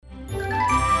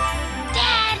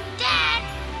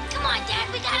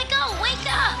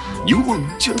You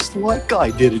look just like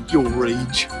I did at your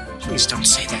age. Please don't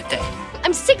say that, Dad.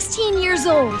 I'm 16 years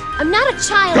old. I'm not a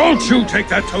child. Don't you take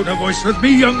that tone of voice with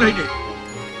me, young lady.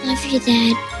 Love you,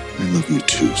 Dad. I love you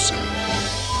too, son.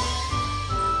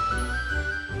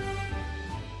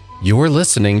 You're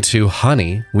listening to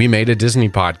Honey, We Made a Disney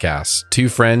Podcast. Two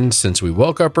friends since we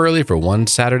woke up early for one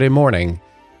Saturday morning.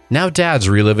 Now dads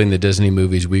reliving the Disney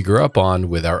movies we grew up on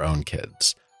with our own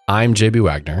kids. I'm JB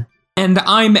Wagner. And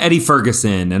I'm Eddie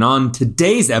Ferguson. And on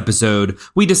today's episode,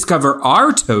 we discover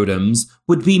our totems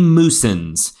would be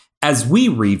Moosins as we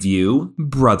review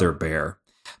Brother Bear.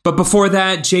 But before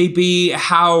that, JB,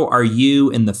 how are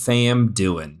you and the fam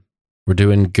doing? We're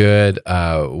doing good.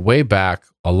 Way back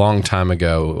a long time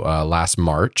ago, last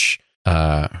March,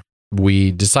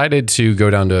 we decided to go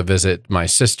down to visit my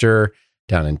sister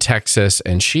down in Texas,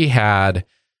 and she had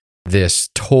this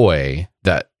toy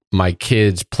that my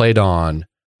kids played on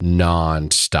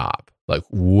nonstop, like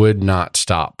would not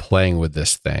stop playing with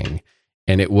this thing.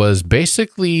 And it was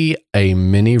basically a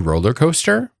mini roller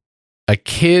coaster, a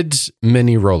kid's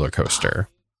mini roller coaster.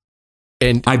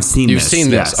 And I've seen you've this.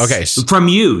 seen this. Yes. Okay. From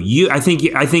you. I think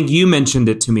you mentioned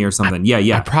it to me or something.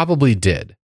 Yeah. I probably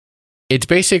did. It's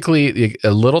basically a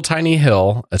little tiny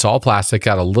hill. It's all plastic,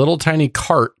 got a little tiny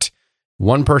cart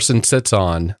one person sits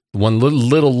on, one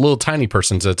little tiny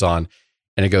person sits on,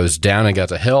 and it goes down and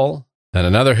got a hill, then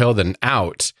another hill, then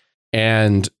out.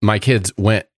 And my kids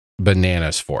went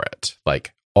bananas for it,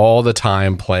 like all the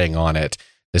time playing on it.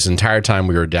 This entire time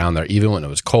we were down there, even when it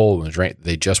was cold, when it was rain,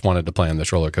 they just wanted to play on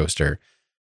this roller coaster.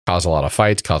 Caused a lot of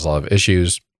fights, caused a lot of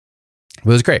issues. It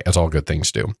was great, as all good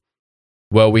things do.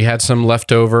 Well, we had some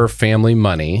leftover family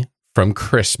money from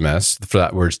Christmas for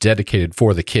that was dedicated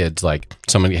for the kids. Like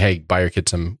somebody, hey, buy your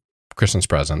kids some Christmas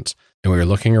presents. And we were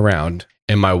looking around,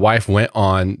 and my wife went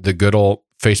on the good old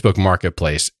Facebook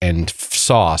Marketplace and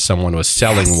saw someone was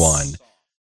selling one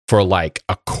for like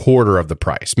a quarter of the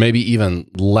price, maybe even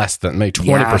less than, maybe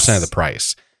 20% of the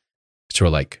price. So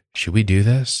we're like, should we do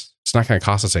this? It's not going to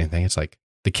cost us anything. It's like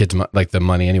the kids, like the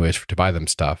money anyways to buy them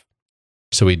stuff.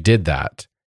 So we did that.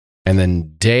 And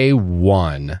then day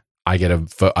one, I get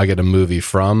a movie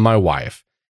from my wife,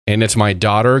 and it's my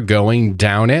daughter going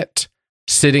down it,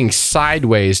 sitting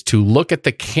sideways to look at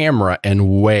the camera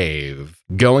and wave,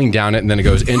 going down it, and then it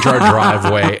goes into our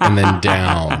driveway and then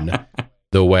down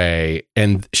the way.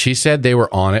 And she said they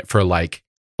were on it for like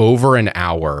over an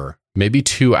hour, maybe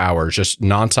 2 hours, just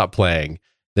nonstop playing.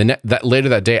 Then later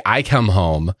that day, I come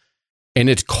home and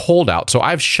it's cold out, so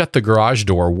I've shut the garage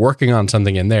door, working on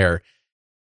something in there.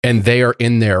 And they are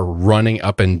in there running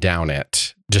up and down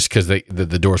it just because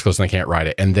the door's closed and they can't ride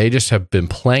it. And they just have been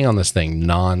playing on this thing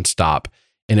nonstop.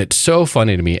 And it's so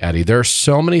funny to me, Eddie. There are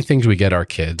so many things we get our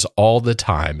kids all the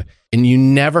time. And you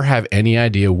never have any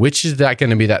idea which is that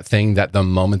going to be that thing that the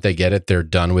moment they get it, they're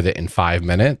done with it in 5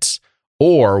 minutes.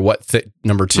 Or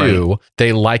number two, right,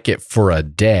 they like it for a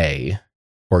day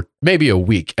or maybe a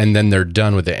week. And then they're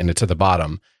done with it and it's at the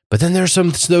bottom. But then there's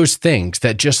those things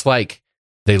that just like,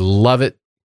 they love it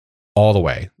all the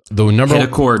way. The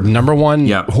number one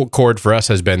chord for us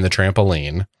has been the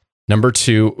trampoline. Number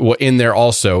two, well, in there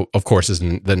also, of course, is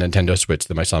the Nintendo Switch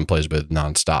that my son plays with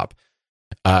nonstop.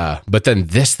 But then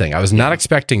this thing, I was not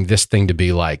expecting this thing to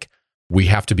be like, we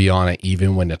have to be on it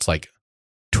even when it's like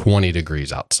 20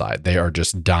 degrees outside. They are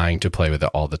just dying to play with it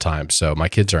all the time. So my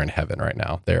kids are in heaven right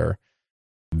now. They're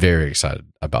very excited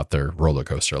about their roller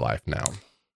coaster life now.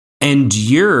 And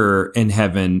you're in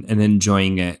heaven and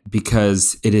enjoying it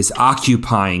because it is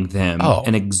occupying them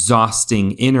and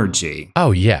exhausting energy.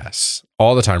 Oh, yes.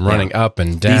 All the time, running up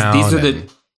and down. These are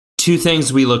the two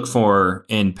things we look for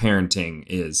in parenting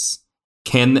is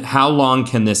how long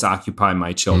can this occupy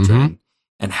my children? Mm-hmm.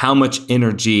 And how much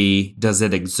energy does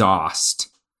it exhaust?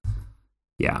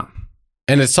 Yeah.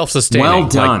 And it's self-sustaining. Well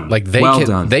done. Like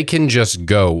they can just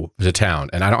go to town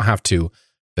and I don't have to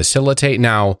facilitate.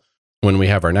 Now, when we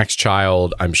have our next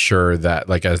child, I'm sure that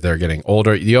like as they're getting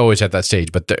older, you always at that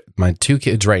stage. But my two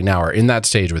kids right now are in that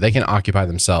stage where they can occupy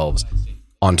themselves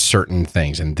on certain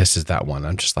things, and this is that one.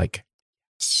 I'm just like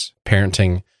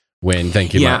parenting.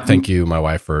 Thank you, my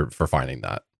wife, for finding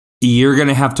that. You're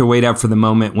gonna have to wait out for the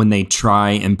moment when they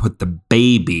try and put the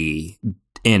baby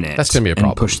in it. That's gonna be a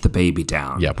problem. And push the baby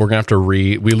down. Yep, we're gonna have to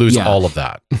we lose all of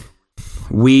that.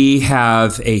 We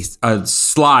have a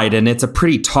slide, and it's a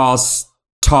pretty tall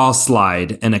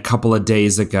slide. And a couple of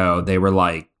days ago,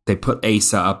 they put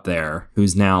Asa up there,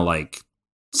 who's now like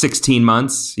 16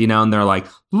 months, and they're like,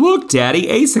 look,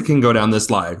 Daddy, Asa can go down this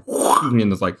slide.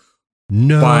 And it's like,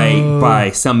 no,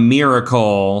 by some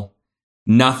miracle,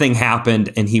 nothing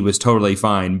happened and he was totally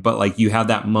fine. But like you have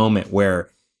that moment where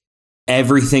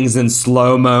everything's in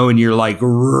slow-mo and you're like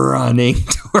running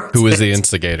towards Who was the it.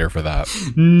 instigator for that?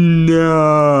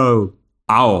 No.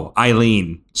 Oh,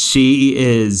 Eileen. She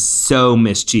is so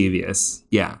mischievous.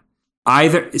 Yeah.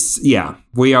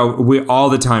 We all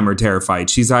the time are terrified.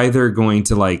 She's either going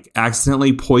to like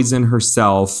accidentally poison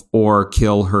herself or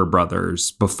kill her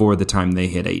brothers before the time they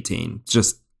hit 18.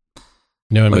 Just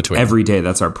No in like between. every day,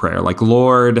 that's our prayer. Like,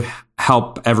 Lord,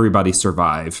 help everybody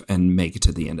survive and make it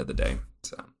to the end of the day.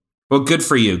 So, well, good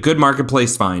for you. Good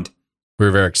marketplace find.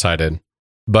 We're very excited.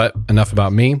 But enough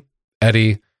about me.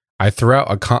 Eddie, I threw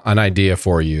out an idea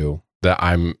for you that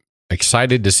I'm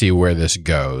excited to see where this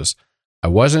goes. I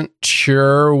wasn't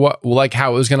sure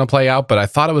how it was going to play out, but I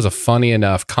thought it was a funny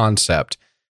enough concept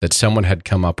that someone had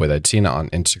come up with. I'd seen it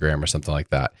on Instagram or something like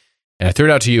that. And I threw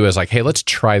it out to you as like, hey, let's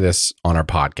try this on our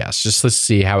podcast. Just let's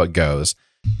see how it goes.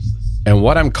 And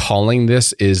what I'm calling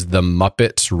this is the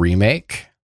Muppets remake.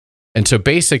 And so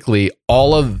basically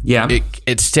all of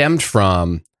it stemmed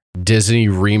from Disney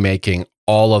remaking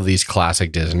all of these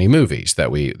classic Disney movies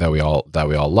that we all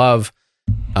love.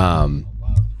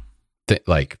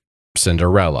 Like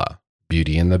Cinderella,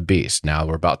 Beauty and the Beast. Now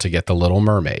we're about to get The Little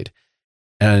Mermaid.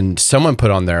 And someone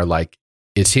put on there, like,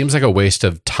 it seems like a waste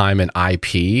of time and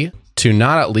IP to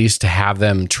not at least to have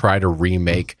them try to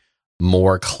remake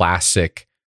more classic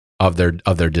of their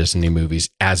Disney movies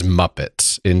as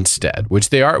Muppets instead, which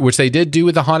they did do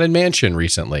with the Haunted Mansion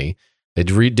recently. They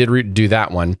did do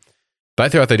that one. But I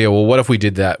threw out the idea, well, what if we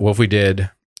did that? What if we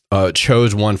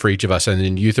chose one for each of us, and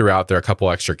then you threw out there a couple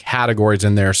extra categories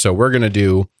in there. So we're going to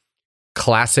do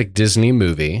classic Disney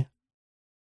movie,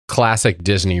 classic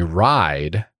Disney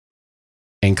ride,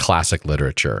 and classic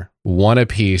literature. One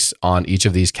apiece on each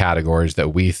of these categories that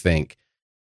we think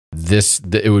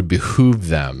it would behoove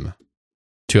them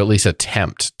to at least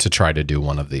attempt to try to do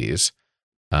one of these.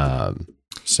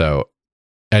 So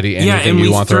Eddie, anything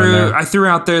you want to throw in there? I threw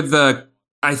out there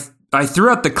I threw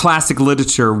out the classic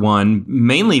literature one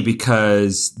mainly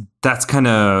because that's kind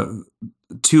of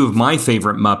two of my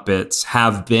favorite Muppets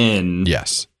have been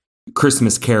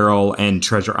Christmas Carol and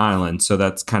Treasure Island. So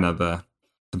that's kind of the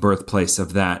birthplace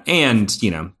of that. And,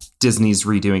 Disney's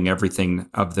redoing everything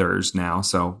of theirs now.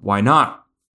 So why not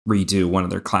redo one of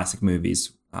their classic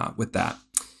movies with that?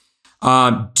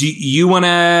 Do you want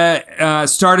to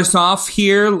start us off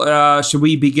here? Should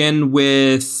we begin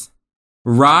with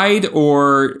ride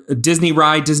or Disney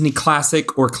ride, Disney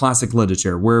classic, or classic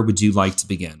literature? Where would you like to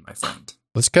begin, my friend?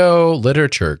 Let's go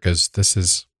literature, because this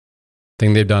is a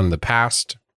thing they've done in the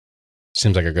past.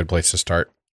 Seems like a good place to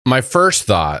start. My first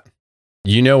thought,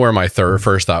 where my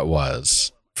first thought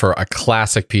was for a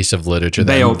classic piece of literature.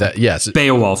 Beowulf.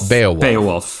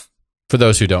 For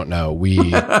those who don't know, we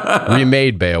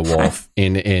remade Beowulf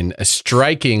in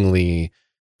strikingly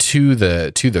to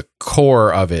the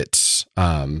core of its.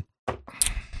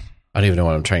 I don't even know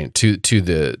what I'm trying to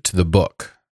the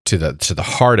book. To the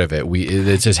heart of it,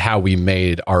 this is how we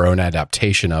made our own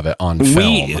adaptation of it on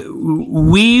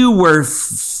film. We were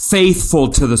faithful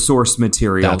to the source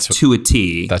material to a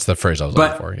T. That's the phrase I was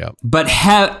looking for. Yeah, but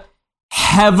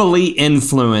heavily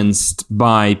influenced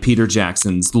by Peter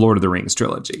Jackson's Lord of the Rings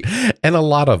trilogy, and a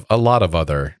lot of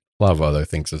other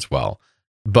things as well.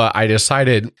 But I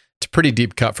decided it's a pretty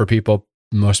deep cut for people.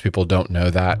 Most people don't know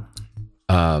that.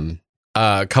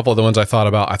 A couple of the ones I thought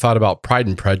about Pride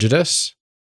and Prejudice.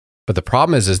 But the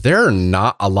problem is there are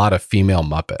not a lot of female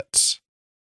Muppets.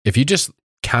 If you just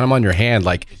count them on your hand,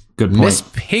 like Miss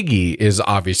Piggy is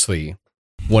obviously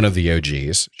one of the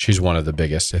OGs. She's one of the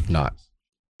biggest, if not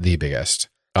the biggest,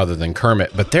 other than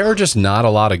Kermit. But there are just not a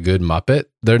lot of good Muppet.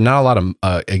 There are not a lot of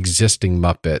existing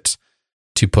Muppets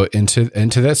to put into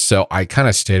this. So I kind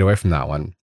of stayed away from that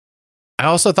one. I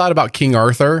also thought about King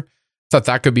Arthur. Thought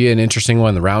that could be an interesting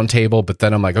one, the round table. But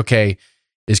then I'm like, okay,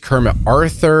 is Kermit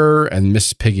Arthur and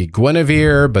Miss Piggy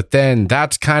Guinevere? But then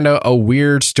that's kind of a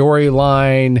weird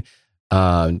storyline.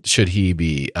 Should he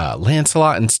be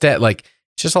Lancelot instead? Like,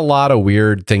 just a lot of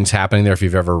weird things happening there. If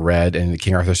you've ever read any of the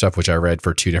King Arthur stuff, which I read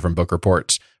for 2 different book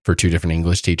reports for 2 different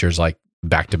English teachers, like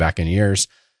back to back in years.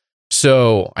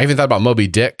 So I even thought about Moby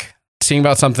Dick, seeing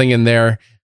about something in there.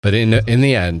 But in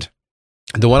the end,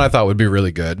 the one I thought would be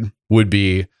really good would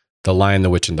be The Lion, the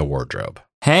Witch, and the Wardrobe.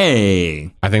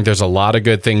 Hey, I think there's a lot of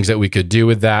good things that we could do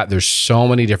with that. There's so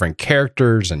many different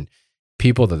characters and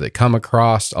people that they come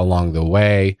across along the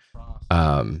way.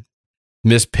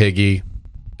 Miss Piggy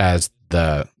as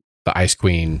the Ice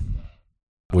Queen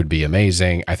would be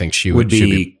amazing. I think she would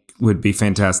be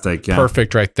fantastic. Yeah.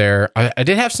 Perfect right there. I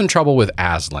did have some trouble with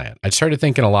Aslan. I started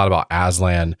thinking a lot about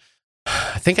Aslan.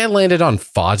 I think I landed on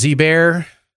Fozzie Bear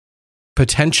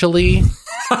potentially.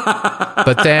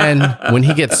 But then when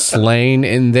he gets slain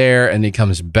in there and he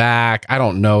comes back, I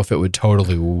don't know if it would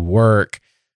totally work.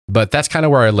 But that's kind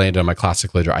of where I landed on my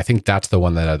classic literature. I think that's the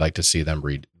one that I'd like to see them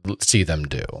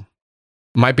do.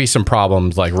 Might be some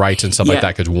problems like rights and stuff like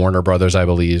that, because Warner Brothers, I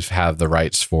believe, have the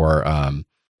rights for.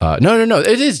 No.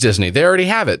 It is Disney. They already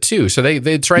have it too, so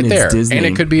it's right there, Disney. And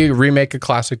it could be a remake a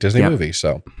classic Disney movie.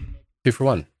 So 2 for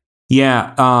 1.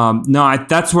 Yeah.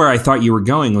 That's where I thought you were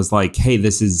going. Was like, hey,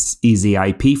 this is easy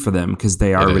IP for them because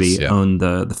they already own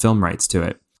the film rights to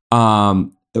it.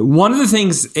 One of the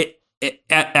things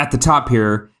at the top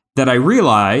here that I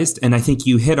realized, and I think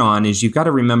you hit on, is you've got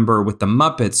to remember with the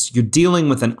Muppets, you're dealing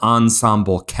with an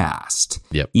ensemble cast.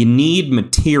 Yep. You need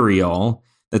material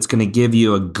that's going to give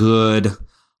you a good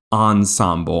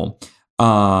ensemble.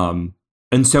 And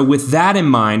so with that in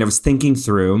mind, I was thinking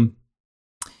through,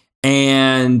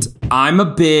 and I'm a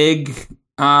big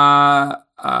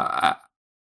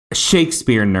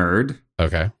Shakespeare nerd.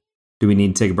 Okay. Do we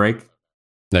need to take a break?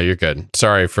 No, you're good.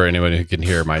 Sorry for anyone who can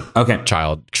hear my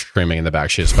child screaming in the back.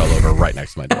 She just fell over right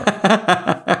next to my door.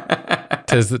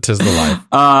 Tis the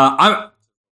life.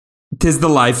 Tis the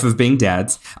life of being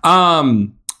dads.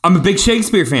 I'm a big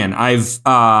Shakespeare fan. I've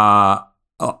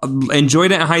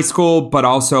enjoyed it in high school, but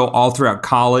also all throughout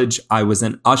college. I was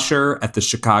an usher at the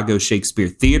Chicago Shakespeare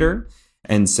Theater,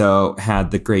 and so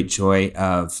had the great joy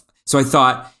of. So I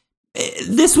thought,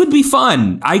 this would be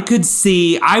fun. I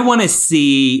want to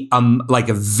see like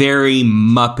a very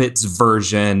Muppets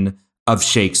version of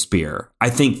Shakespeare. I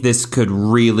think this could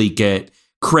really get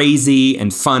crazy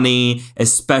and funny,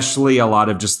 especially a lot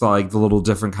of just like the little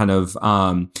different kind of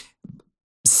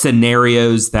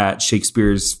scenarios that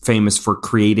Shakespeare's famous for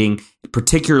creating,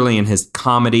 particularly in his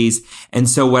comedies. And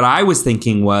so what I was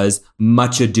thinking was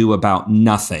Much Ado About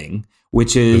Nothing,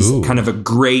 which is kind of a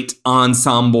great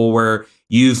ensemble where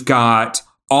you've got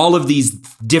all of these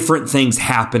different things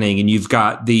happening, and you've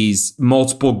got these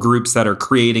multiple groups that are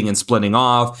creating and splitting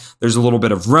off. There's a little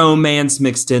bit of romance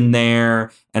mixed in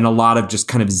there and a lot of just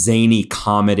kind of zany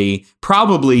comedy,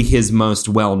 probably his most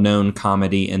well-known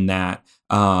comedy in that.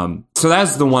 So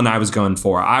that's the one I was going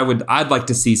for. I'd like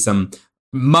to see some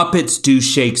Muppets do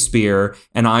Shakespeare,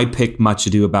 and I picked Much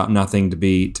Ado About Nothing to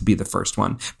be the first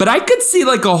one. But I could see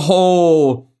like a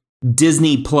whole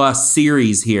Disney Plus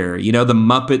series here, the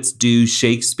Muppets do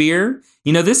Shakespeare.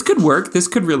 This could work. This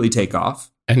could really take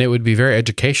off. And it would be very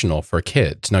educational for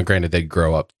kids. Now, granted, they'd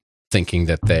grow up thinking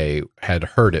that they had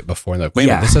heard it before. And they're like, wait a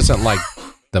minute, this isn't like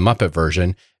the Muppet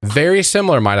version. Very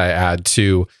similar, might I add,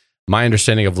 to my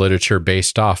understanding of literature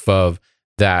based off of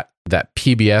that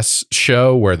PBS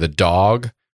show where the dog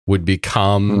would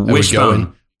become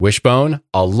Wishbone.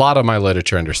 A lot of my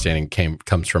literature understanding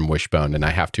comes from Wishbone, and I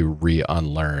have to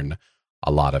unlearn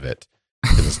a lot of it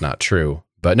because it's not true.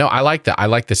 But no, I like that. I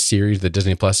like the series, the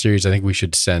Disney Plus series. I think we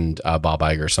should send Bob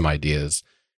Iger some ideas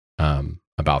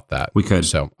about that. We could.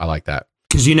 So I like that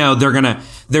because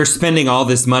they're spending all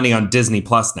this money on Disney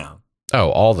Plus now. Oh,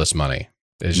 all this money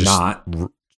is just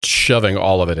shoving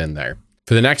all of it in there.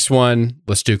 For the next one,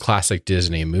 let's do classic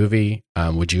Disney movie.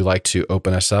 Would you like to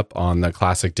open us up on the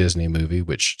classic Disney movie,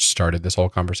 which started this whole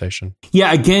conversation?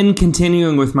 Yeah, again,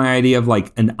 continuing with my idea of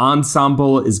like an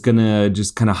ensemble is going to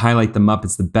just kind of highlight the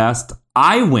Muppets the best.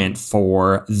 I went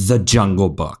for The Jungle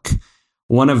Book,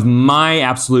 one of my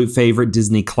absolute favorite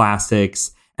Disney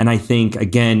classics. And I think,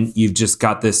 again, you've just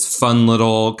got this fun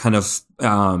little kind of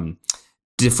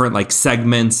different like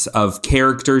segments of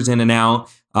characters in and out.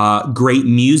 Great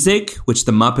music, which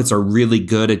the Muppets are really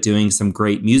good at doing some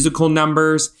great musical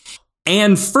numbers.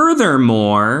 And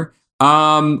furthermore,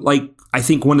 I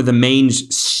think one of the main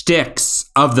shticks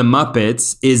of the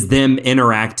Muppets is them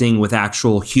interacting with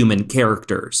actual human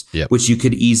characters, which you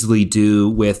could easily do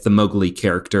with the Mowgli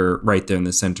character right there in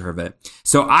the center of it.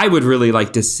 So I would really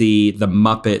like to see the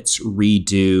Muppets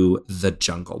redo The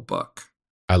Jungle Book.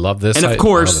 I love this. And of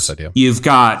course, you've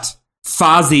got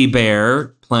Fozzie Bear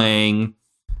playing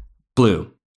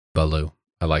Baloo.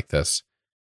 I like this.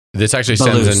 This actually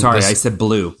Baloo, stems in. Sorry, I said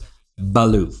Baloo.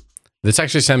 This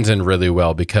actually stems in really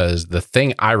well because the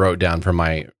thing I wrote down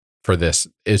for this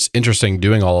is interesting.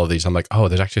 Doing all of these, I'm like, oh,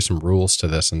 there's actually some rules to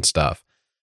this and stuff.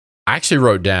 I actually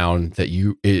wrote down that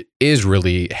it is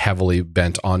really heavily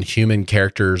bent on human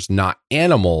characters, not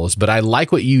animals. But I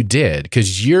like what you did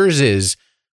because yours is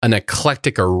an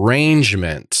eclectic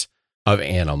arrangement of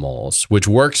animals, which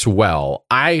works well.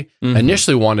 I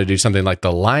initially wanted to do something like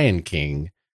The Lion King,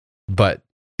 but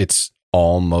it's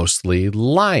all mostly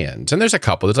lions. And there's a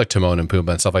couple. There's like Timon and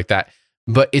Pumbaa and stuff like that.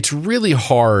 But it's really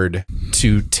hard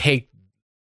to take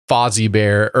Fozzie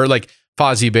Bear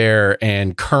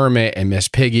and Kermit and Miss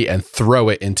Piggy and throw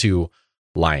it into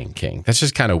Lion King. That's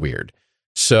just kind of weird.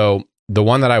 So the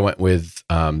one that I went with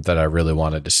that I really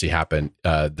wanted to see happen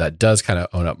that does kind of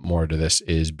own up more to this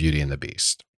is Beauty and the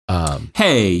Beast.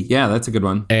 Hey, yeah, that's a good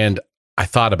one. And I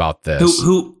thought about this.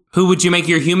 Who would you make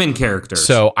your human characters?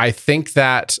 So I think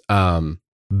that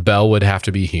Belle would have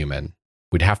to be human.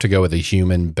 We'd have to go with a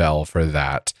human Belle for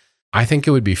that. I think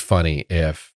it would be funny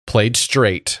if played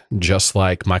straight, just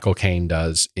like Michael Caine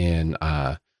does in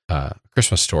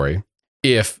Christmas Story,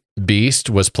 if Beast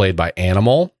was played by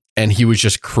Animal and he was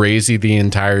just crazy the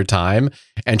entire time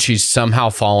and she's somehow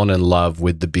fallen in love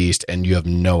with the Beast and you have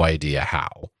no idea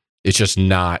how. It's just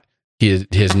not, he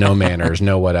has no manners,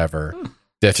 no whatever.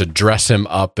 They have to dress him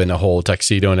up in a whole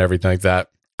tuxedo and everything like that.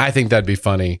 I think that'd be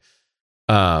funny.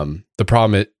 The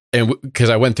problem is, and because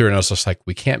I went through and I was just like,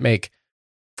 if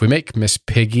we make Miss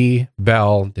Piggy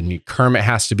Belle, then Kermit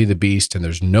has to be the Beast, and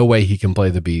there's no way he can play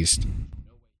the Beast.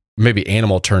 Maybe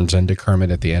Animal turns into Kermit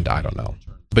at the end. I don't know.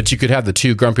 But you could have the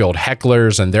two grumpy old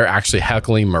hecklers, and they're actually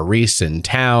heckling Maurice in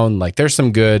town. Like, there's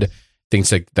some good things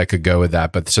that could go with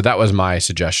that. But so that was my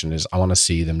suggestion, is I want to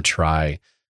see them try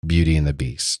Beauty and the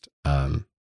Beast.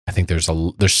 I think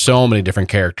there's so many different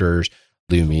characters,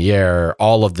 Lumiere,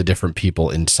 all of the different people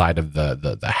inside of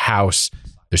the house.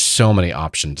 There's so many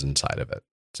options inside of it.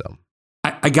 So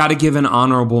I got to give an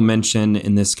honorable mention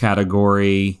in this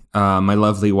category. My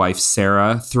lovely wife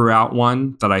Sarah threw out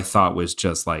one that I thought was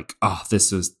just like, oh,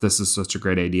 this is such a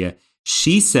great idea.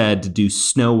 She said to do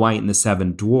Snow White and the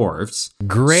Seven Dwarfs.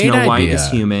 Great Snow idea. White is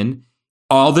human,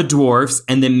 all the dwarfs,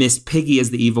 and then Miss Piggy is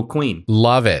the evil queen.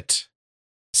 Love it,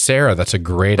 Sarah. That's a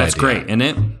great idea. That's great, isn't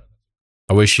it?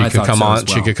 I wish she could come on. Well.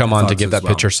 She could come on to give that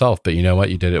pitch herself, but you know what?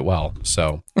 You did it well.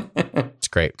 So it's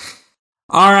great.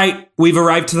 All right, we've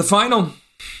arrived to the final.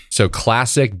 So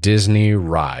classic Disney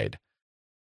ride.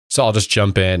 So I'll just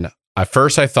jump in. At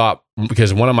first I thought,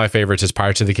 because one of my favorites is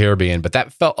Pirates of the Caribbean, but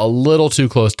that felt a little too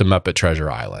close to Muppet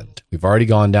Treasure Island. We've already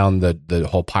gone down the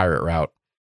whole pirate route.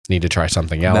 Need to try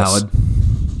something else.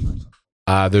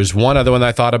 Valid. There's one other one that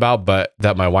I thought about, but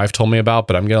that my wife told me about,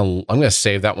 but I'm gonna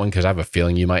save that one because I have a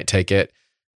feeling you might take it.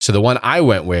 So the one I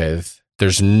went with,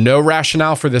 there's no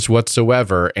rationale for this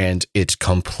whatsoever, and it's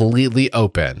completely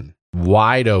open,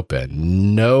 wide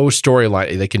open, no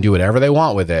storyline. They can do whatever they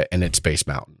want with it, and it's Space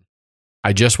Mountain.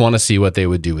 I just want to see what they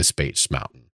would do with Space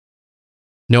Mountain.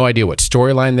 No idea what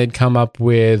storyline they'd come up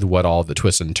with, what all the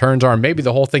twists and turns are. Maybe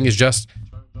the whole thing is just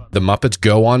the Muppets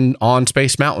go on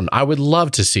Space Mountain. I would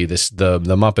love to see this, the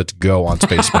Muppets go on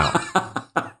Space Mountain.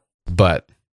 But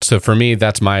so for me,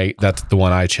 that's the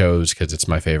one I chose because it's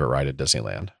my favorite ride at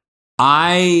Disneyland.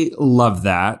 I love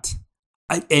that.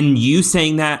 And you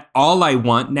saying that, all I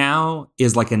want now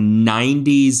is like a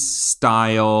 90s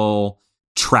style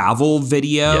travel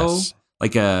video, yes.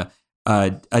 Like a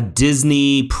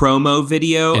Disney promo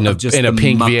video in a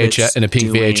pink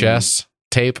VHS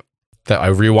tape that I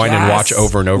rewind and watch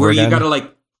over and over again.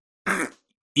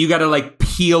 You gotta like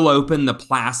peel open the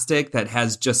plastic that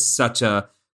has just such a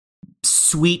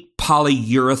sweet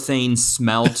polyurethane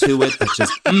smell to it. That's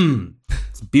just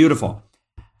it's beautiful.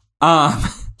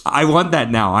 I want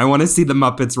that now. I want to see the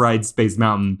Muppets ride Space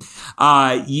Mountain.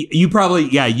 You probably,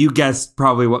 you guessed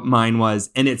probably what mine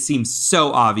was, and it seems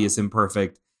so obvious and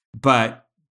perfect. But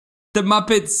the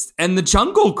Muppets and the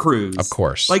Jungle Cruise, of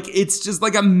course, like it's just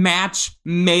like a match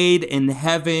made in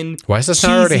heaven. Why is this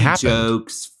not already happened?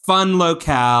 Jokes, fun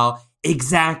locale,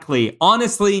 exactly.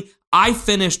 Honestly, I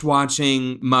finished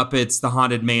watching Muppets: The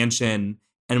Haunted Mansion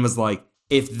and was like,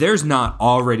 if there's not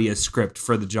already a script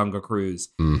for the Jungle Cruise,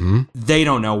 they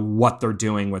don't know what they're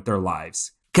doing with their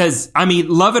lives. Because, I mean,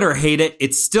 love it or hate it,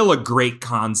 it's still a great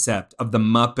concept of the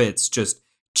Muppets just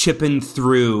chipping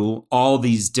through all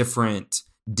these different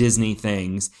Disney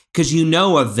things. Because you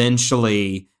know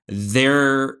eventually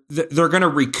they're going to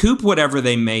recoup whatever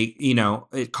they make,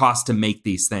 it costs to make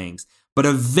these things. But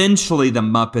eventually the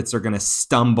Muppets are going to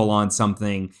stumble on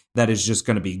something that is just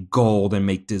going to be gold and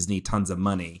make Disney tons of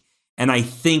money. And I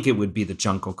think it would be the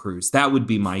Jungle Cruise. That would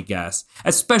be my guess,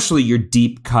 especially your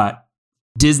deep cut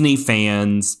Disney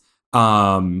fans.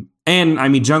 And I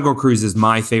mean, Jungle Cruise is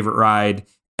my favorite ride.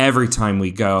 Every time we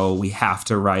go, we have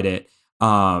to ride it.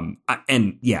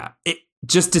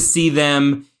 Just to see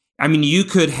them. I mean, you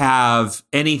could have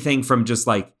anything from just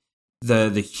like the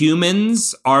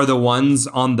humans are the ones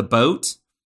on the boat,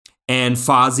 and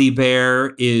Fozzie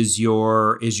Bear is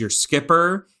your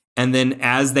skipper. And then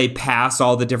as they pass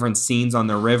all the different scenes on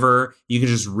the river, you can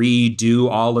just redo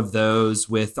all of those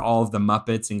with all of the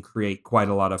Muppets and create quite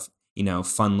a lot of,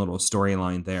 fun little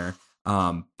storyline there.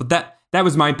 But that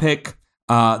was my pick,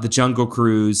 the Jungle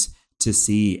Cruise, to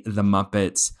see the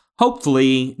Muppets.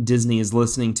 Hopefully Disney is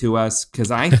listening to us, because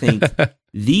I think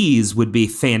these would be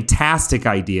fantastic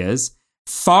ideas,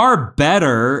 far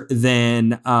better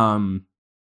than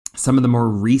some of the more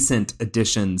recent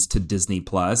additions to Disney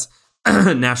Plus.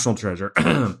 National Treasure.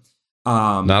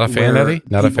 Not a fan, Eddie?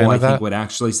 Not a fan of that? I think would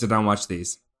actually sit down and watch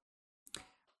these.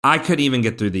 I couldn't even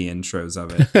get through the intros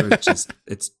of it. It's just,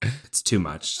 it's too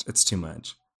much. It's too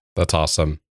much. That's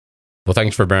awesome. Well,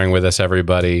 thanks for bearing with us,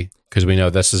 everybody, because we know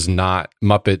this is not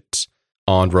Muppets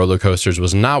on Roller Coasters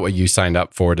was not what you signed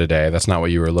up for today. That's not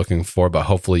what you were looking for, but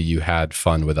hopefully you had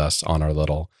fun with us on our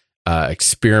little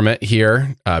experiment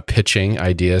here, pitching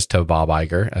ideas to Bob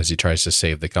Iger as he tries to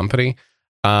save the company.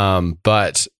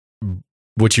 But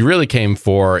what you really came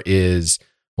for is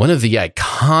one of the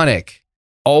iconic,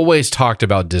 always talked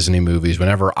about Disney movies.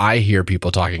 Whenever I hear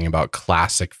people talking about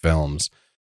classic films,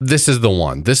 this is the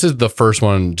one. This is the first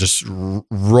one just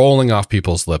rolling off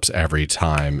people's lips every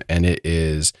time. And it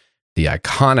is the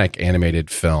iconic animated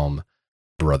film,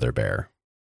 Brother Bear.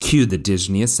 Cue the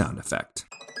Disney sound effect.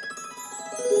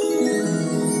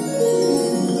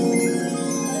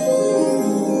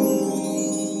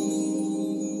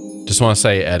 Just want to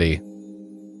say, Eddie,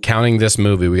 counting this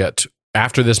movie,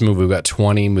 after this movie, we got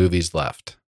 20 movies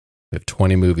left. We have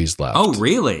 20 movies left. Oh,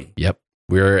 really? Yep.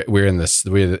 We're in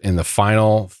the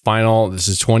final. This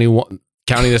is 21.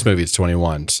 Counting this movie, it's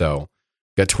 21. So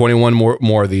we got 21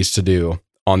 more of these to do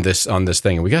on this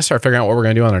thing. We got to start figuring out what we're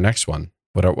going to do on our next one.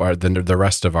 What are the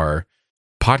rest of our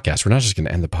podcast? We're not just going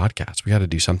to end the podcast. We got to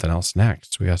do something else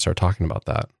next. We got to start talking about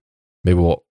that. Maybe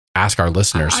we'll ask our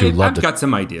listeners who love to. I've got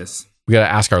some ideas. We got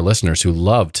to ask our listeners who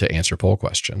love to answer poll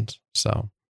questions. So.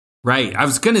 Right. I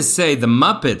was going to say the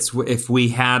Muppets, if we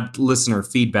had listener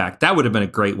feedback, that would have been a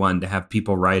great one to have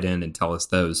people write in and tell us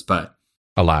those. But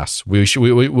alas, we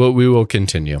will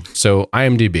continue. So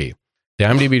IMDb, the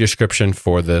IMDb description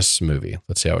for this movie.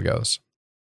 Let's see how it goes.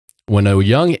 When a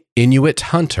young Inuit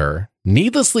hunter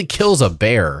needlessly kills a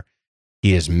bear,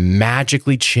 he is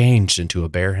magically changed into a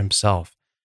bear himself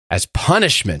as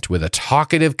punishment, with a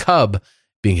talkative cub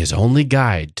being his only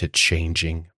guide to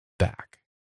changing back.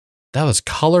 That was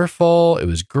colorful. It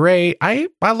was great. I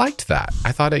liked that.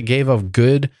 I thought it gave a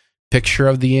good picture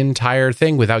of the entire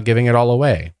thing without giving it all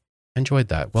away. Enjoyed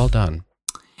that. Well done.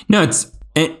 No, it's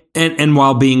and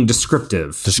while being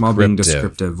descriptive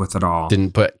with it all.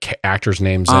 Didn't put actors'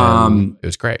 names in. It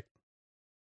was great.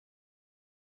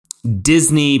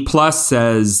 Disney Plus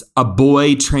says a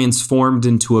boy transformed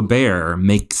into a bear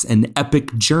makes an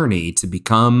epic journey to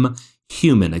become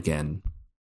human again.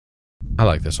 I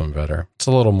like this one better. It's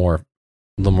a little more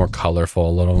colorful,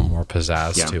 a little more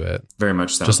pizzazz to it. Very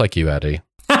much so. Just like you, Eddie.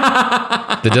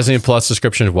 The Disney Plus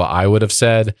description is what I would have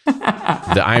said.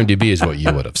 The IMDb is what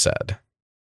you would have said.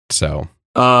 So,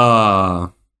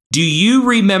 do you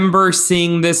remember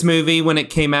seeing this movie when it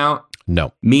came out?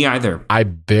 No. Me either. I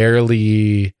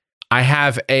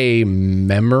have a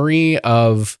memory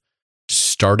of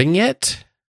starting it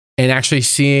and actually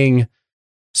seeing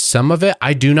some of it.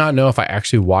 I do not know if I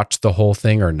actually watched the whole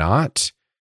thing or not.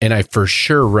 And I for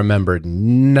sure remembered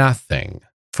nothing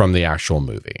from the actual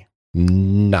movie.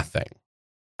 Nothing.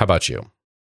 How about you?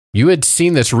 You had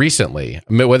seen this recently,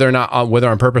 whether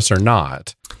on purpose or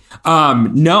not.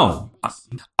 No,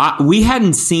 we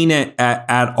hadn't seen it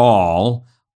at all.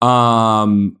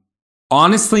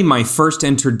 Honestly, my first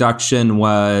introduction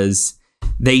was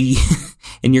and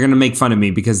you're going to make fun of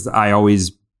me because I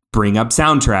always bring up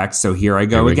soundtracks. So here I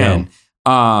go again.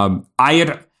 I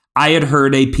had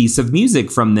heard a piece of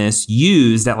music from this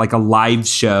used at like a live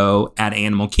show at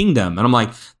Animal Kingdom. And I'm like,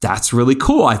 that's really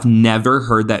cool. I've never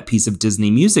heard that piece of Disney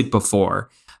music before.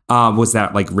 Was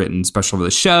that like written special for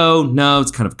the show? No,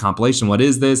 it's kind of a compilation. What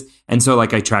is this? And so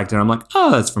like I tracked it. I'm like,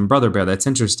 oh, that's from Brother Bear. That's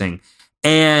interesting.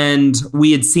 And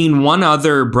we had seen one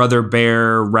other Brother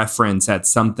Bear reference at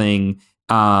something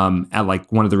at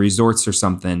like one of the resorts or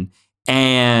something.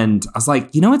 And I was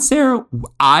like, you know what, Sarah?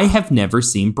 I have never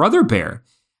seen Brother Bear.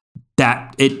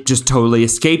 That it just totally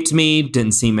escaped me.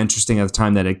 Didn't seem interesting at the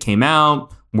time that it came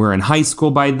out. We're in high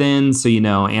school by then. So,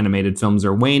 animated films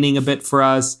are waning a bit for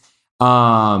us.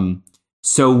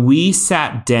 So we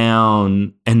sat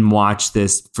down and watched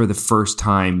this for the first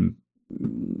time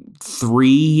 3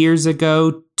 years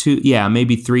ago.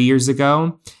 Maybe 3 years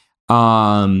ago.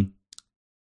 And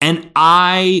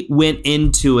I went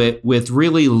into it with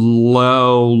really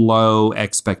low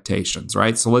expectations,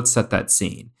 right? So let's set that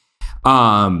scene.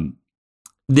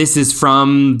 This is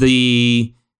from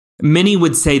many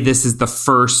would say this is the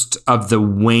first of the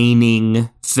waning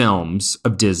films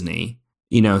of Disney,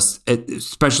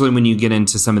 especially when you get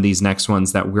into some of these next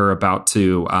ones that we're about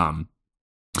to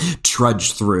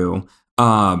trudge through.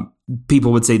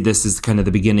 people would say this is kind of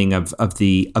the beginning of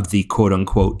the quote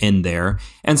unquote end there.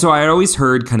 And so I had always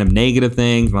heard kind of negative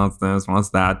things, what's this, what's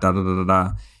that, da da da da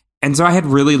da. And so I had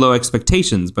really low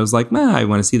expectations, but I was like, nah, I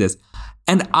want to see this.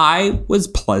 And I was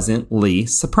pleasantly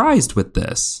surprised with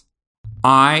this.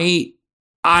 I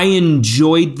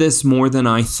enjoyed this more than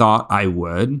I thought I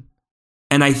would.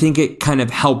 And I think it kind of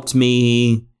helped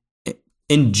me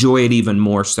enjoy it even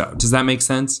more so. Does that make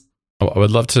sense? I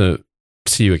would love to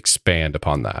see you expand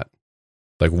upon that.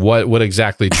 Like what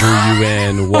exactly drew you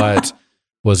in? What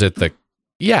was it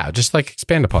just like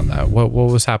expand upon that. What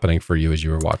was happening for you as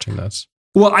you were watching this?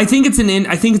 Well, I think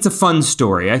it's a fun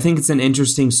story. I think it's an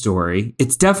interesting story.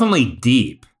 It's definitely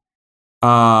deep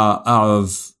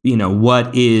of,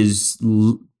 what is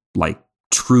like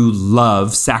true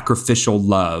love, sacrificial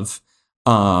love,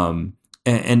 and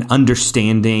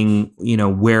understanding,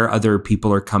 where other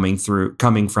people are coming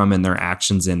from and their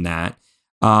actions in that.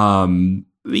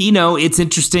 It's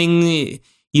interesting.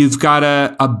 You've got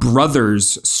a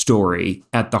brother's story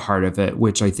at the heart of it,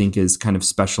 which I think is kind of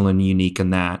special and unique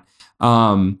in that.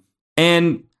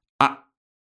 And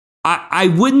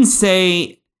I wouldn't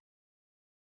say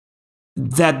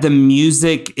that the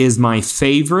music is my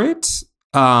favorite. It's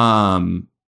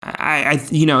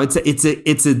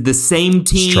the same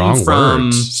team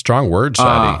Strong words,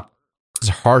 Shadi. It's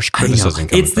harsh criticism.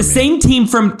 It's the same team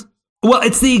from. Well,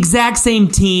 it's the exact same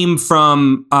team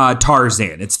from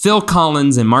Tarzan. It's Phil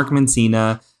Collins and Mark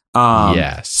Mancina.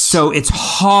 Yes. So it's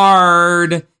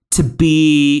hard to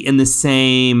be in the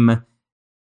same.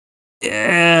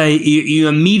 You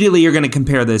immediately are going to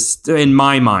compare this. In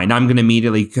my mind, I'm going to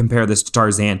immediately compare this to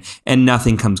Tarzan, and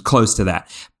nothing comes close to that.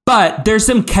 But there's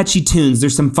some catchy tunes.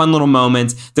 There's some fun little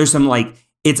moments. There's some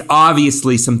it's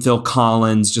obviously some Phil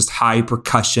Collins, just high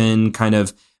percussion kind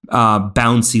of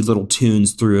bouncy little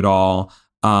tunes through it all.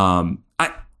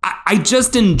 I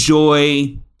just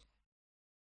enjoy.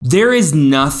 There is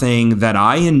nothing that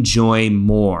I enjoy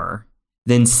more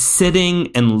than sitting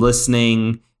and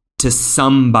listening to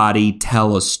somebody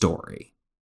tell a story.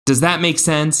 Does that make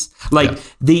sense?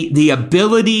 The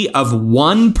ability of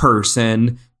one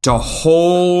person to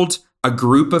hold a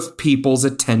group of people's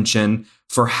attention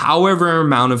for however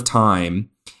amount of time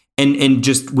and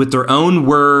just with their own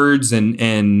words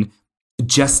and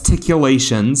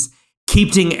gesticulations,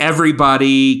 keeping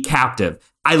everybody captive.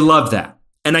 I love that.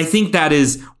 And I think that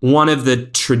is one of the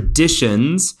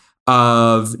traditions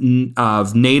of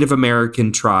Native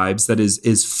American tribes that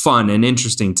is fun and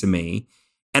interesting to me.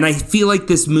 And I feel like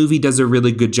this movie does a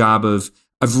really good job of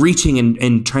reaching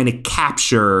and trying to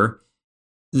capture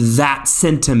that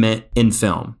sentiment in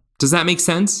film. Does that make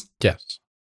sense? Yes.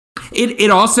 It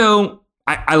also,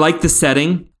 I like the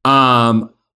setting.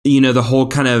 The whole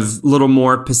kind of little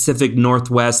more Pacific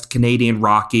Northwest Canadian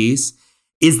Rockies.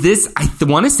 Is this, I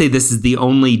want to say this is the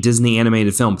only Disney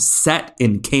animated film set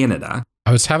in Canada.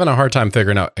 I was having a hard time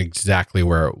figuring out exactly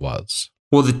where it was.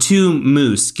 Well, the two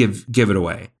moose give it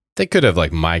away. They could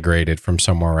have migrated from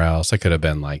somewhere else. It could have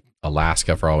been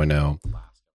Alaska for all we know.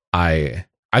 I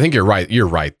think you're right. You're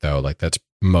right though. That's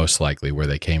most likely where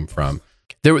they came from.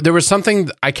 There was something,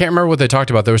 I can't remember what they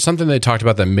talked about. There was something they talked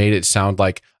about that made it sound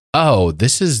like, oh,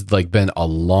 this has been a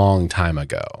long time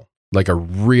ago. A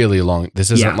really long, this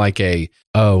isn't in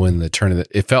the turn of the,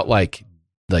 it felt like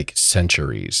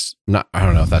centuries. Not, I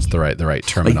don't know if that's the right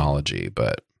terminology,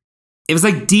 but it was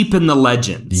deep in the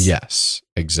legends. Yes,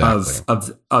 exactly.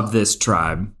 Of this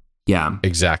tribe. Yeah,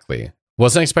 exactly.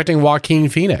 Wasn't expecting Joaquin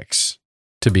Phoenix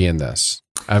to be in this.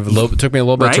 It took me a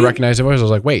little bit to recognize the voice. I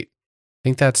was like, wait, I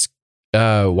think that's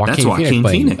Joaquin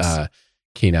Phoenix playing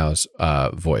Kino's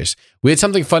voice. We had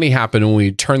something funny happen when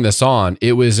we turned this on.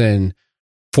 It was in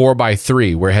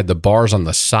 4:3 where it had the bars on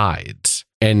the sides.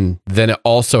 And then it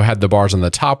also had the bars on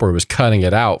the top where it was cutting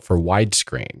it out for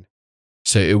widescreen.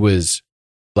 So it was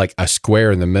a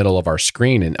square in the middle of our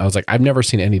screen. And I was like, I've never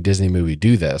seen any Disney movie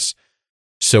do this.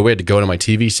 So we had to go to my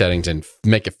TV settings and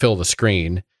make it fill the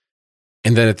screen.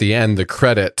 And then at the end, the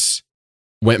credits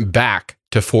went back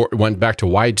to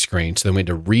widescreen. So then we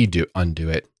had to undo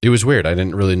it. It was weird. I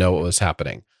didn't really know what was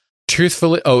happening.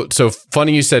 Truthfully. Oh, so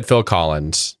funny you said Phil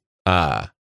Collins.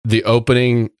 The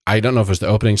opening, I don't know if it was the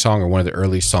opening song or one of the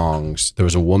early songs. There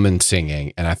was a woman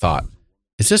singing, and I thought,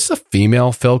 is this a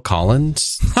female Phil Collins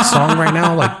song right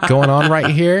now, going on right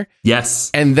here?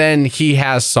 Yes. And then he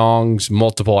has songs,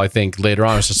 multiple, I think, later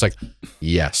on. It's just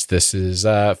yes, this is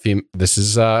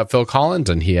Phil Collins,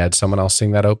 and he had someone else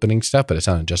sing that opening stuff, but it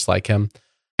sounded just like him.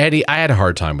 Eddie, I had a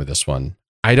hard time with this one.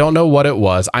 I don't know what it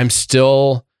was. I'm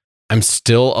still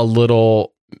a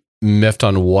little miffed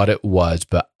on what it was,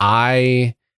 but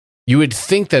you would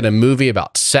think that a movie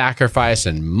about sacrifice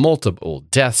and multiple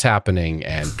deaths happening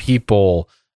and people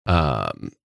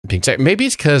being sick, maybe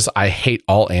it's because I hate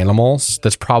all animals.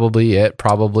 That's probably it.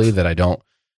 Probably that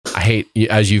I hate,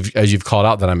 as you've called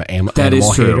out, that I'm an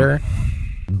animal hater.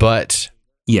 But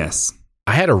yes,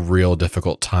 I had a real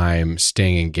difficult time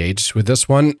staying engaged with this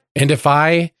one. And if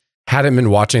I hadn't been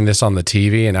watching this on the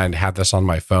TV and I'd had this on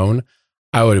my phone,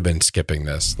 I would have been skipping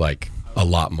this like a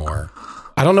lot more.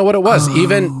 I don't know what it was.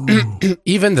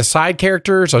 Even the side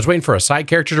characters, I was waiting for a side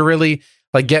character to really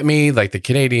like get me, like the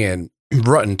Canadian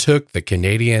Rutten Took, the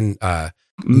Canadian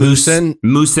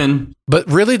Moosin. But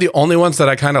really the only ones that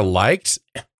I kind of liked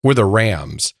were the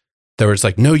Rams. There was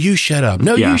like, no, you shut up.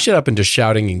 No, you shut up, and just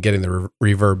shouting and getting the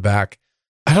reverb back.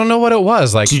 I don't know what it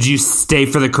was. Like, did you stay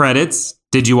for the credits?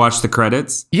 Did you watch the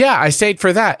credits? Yeah, I stayed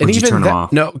for that. Or did you turn them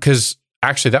off? No, because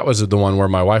actually that was the one where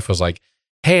my wife was like,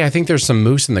 hey, I think there's some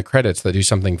moose in the credits that do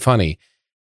something funny.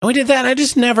 And we did that, and I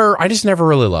just never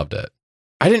really loved it.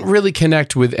 I didn't really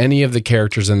connect with any of the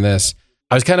characters in this.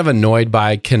 I was kind of annoyed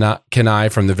by Kenai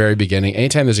from the very beginning.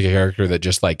 Anytime there's a character that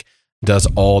just like does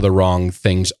all the wrong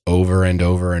things over and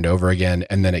over and over again,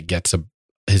 and then it gets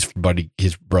his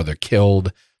brother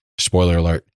killed. Spoiler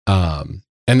alert. And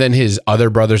then his other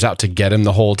brother's out to get him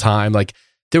the whole time. Like,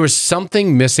 there was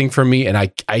something missing for me, and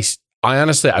I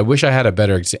honestly, I wish I had a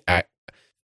better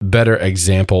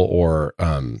example or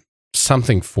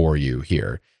something for you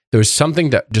here. There was something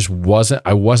that just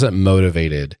I wasn't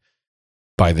motivated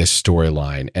by this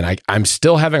storyline, and I'm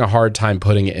still having a hard time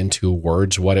putting it into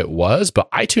words what it was, but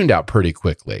I tuned out pretty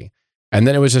quickly. And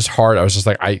then it was just hard. I was just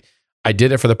like, I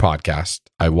did it for the podcast.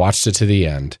 I watched it to the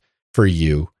end for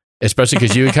you, especially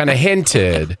because you had kind of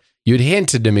hinted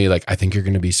to me, like, I think you're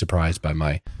going to be surprised by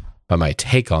my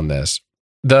take on this.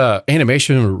 The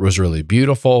animation was really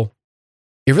beautiful.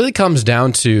 It really comes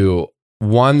down to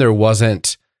one,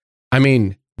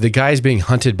 the guy's being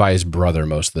hunted by his brother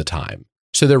most of the time.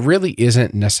 So there really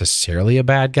isn't necessarily a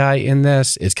bad guy in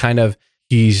this. It's kind of,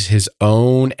 he's his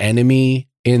own enemy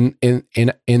in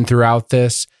throughout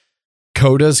this.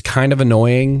 Coda's kind of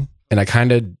annoying, and I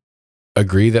kind of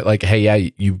agree that, like, hey, yeah,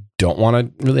 you don't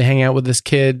want to really hang out with this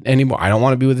kid anymore. I don't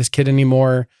want to be with this kid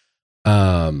anymore.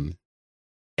 I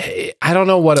don't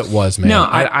know what it was, man. No,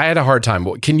 I had a hard time.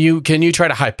 Can you try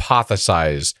to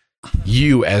hypothesize,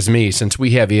 you as me, since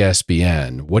we have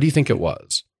ESPN? What do you think it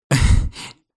was?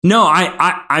 No,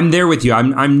 I'm there with you.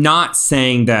 I'm not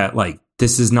saying that like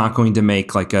this is not going to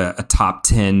make like a top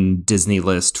 10 Disney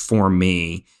list for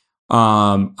me.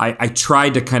 I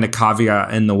tried to kind of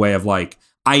caveat in the way of like,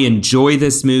 I enjoy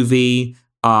this movie.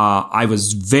 I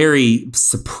was very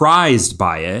surprised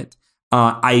by it.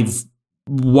 I've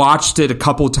watched it a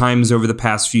couple times over the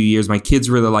past few years. My kids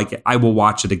really like it. I will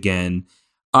watch it again.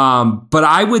 But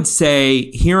I would say,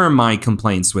 here are my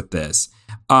complaints with this.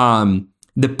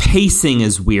 The pacing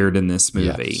is weird in this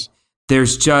movie. Yes.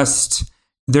 There's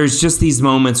just these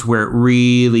moments where it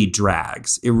really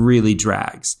drags. It really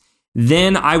drags.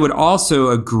 Then I would also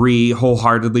agree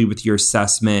wholeheartedly with your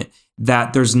assessment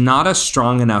that there's not a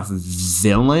strong enough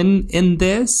villain in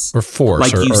this. Or force,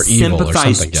 like or evil or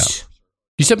something. Yeah.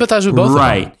 You sympathize with both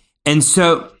right. of them. And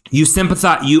so you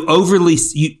sympathize,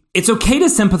 it's okay to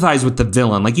sympathize with the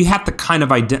villain. Like, you have to kind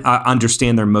of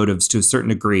understand their motives to a certain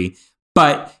degree.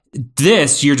 But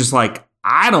this, you're just like,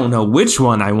 I don't know which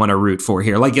one I want to root for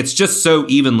here. Like, it's just so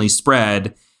evenly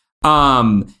spread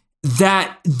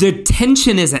that the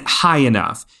tension isn't high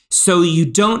enough. So you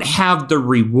don't have the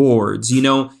rewards, you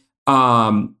know.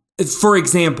 For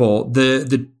example,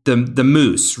 the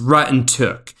moose, Rutten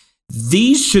Took.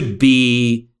 These should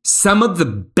be some of the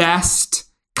best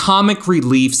comic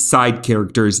relief side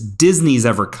characters Disney's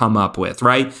ever come up with,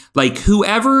 right? Like,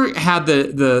 whoever had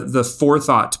the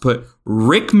forethought to put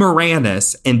Rick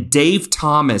Moranis and Dave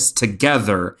Thomas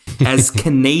together as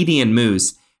Canadian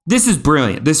Moose, this is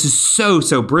brilliant. This is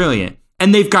so brilliant.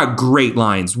 And they've got great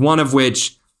lines, one of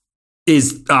which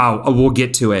is, we'll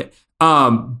get to it.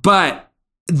 But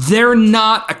they're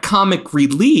not a comic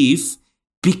relief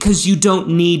because you don't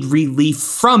need relief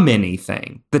from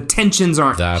anything. The tensions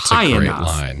aren't high enough. That's a great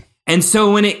line. And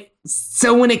so when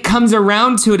it comes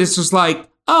around to it, it's just like,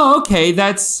 oh, okay,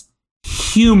 that's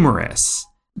humorous,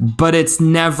 but it's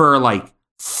never like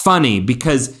funny,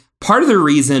 because part of the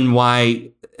reason why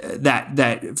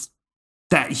that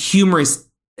humorous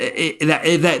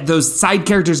that those side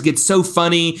characters get so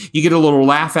funny, you get a little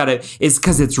laugh at it, is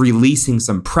because it's releasing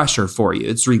some pressure for you.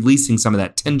 It's releasing some of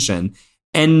that tension.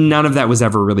 And none of that was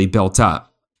ever really built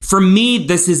up. For me,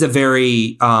 this is a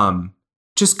very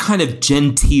just kind of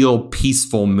genteel,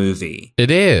 peaceful movie.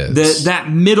 It is. That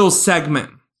middle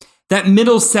segment that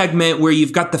middle segment where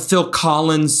you've got the Phil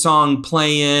Collins song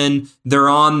playing, they're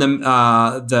on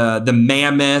the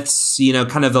mammoths, you know,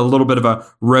 kind of a little bit of a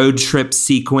road trip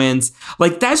sequence.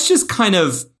 Like, that's just kind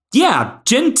of, yeah,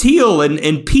 genteel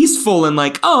and peaceful and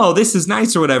like, oh, this is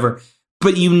nice or whatever.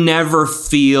 But you never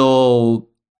feel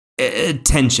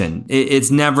tension.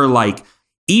 It's never like,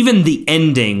 even the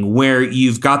ending where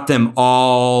you've got them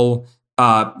all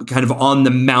kind of on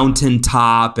the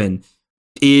mountaintop, and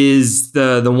is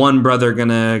the one brother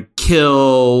gonna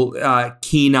kill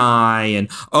Kenai, and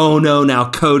oh no,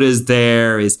 now Coda's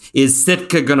there, is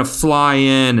Sitka gonna fly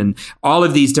in, and all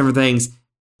of these different things.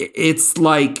 It's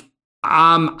like,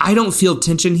 I don't feel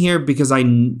tension here because I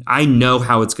know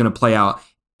how it's gonna play out,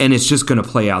 and it's just gonna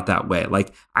play out that way.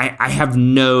 Like, I have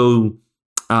no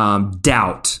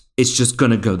doubt it's just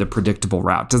gonna go the predictable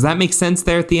route. Does that make sense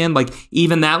there at the end? Like,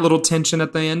 even that little tension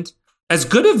at the end, as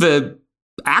good of a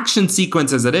action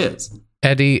sequence as it is.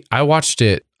 Eddie, I watched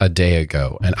it a day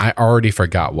ago and I already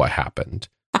forgot what happened.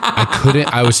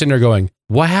 I was sitting there going,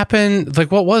 what happened?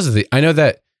 Like, what was it? I know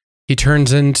that he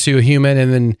turns into a human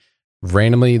and then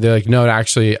randomly they're like, no,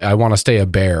 actually, I want to stay a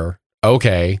bear.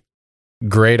 Okay.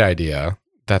 Great idea.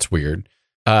 That's weird.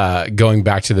 Going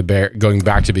back to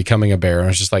becoming a bear. And I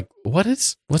was just like,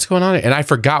 what's going on? And I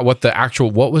forgot what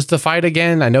was the fight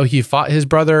again? I know he fought his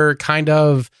brother kind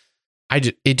of.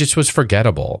 It just was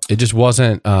forgettable. It just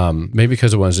wasn't, maybe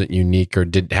because it wasn't unique or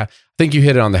didn't have, I think you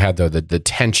hit it on the head though, the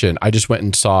tension. I just went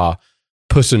and saw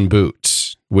Puss in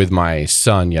Boots with my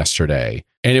son yesterday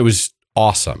and it was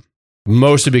awesome.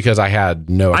 Mostly because I had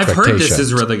no expectations. I've heard this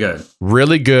is really good.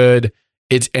 Really good.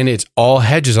 It's all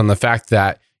hedges on the fact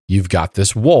that you've got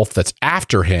this wolf that's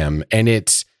after him and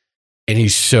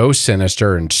he's so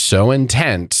sinister and so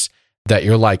intense that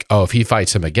you're like, oh, if he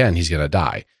fights him again, he's going to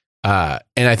die.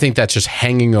 And I think that's just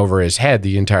hanging over his head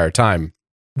the entire time.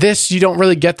 This, you don't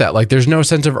really get that. Like, there's no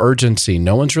sense of urgency.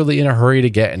 No one's really in a hurry to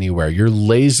get anywhere. You're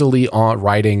lazily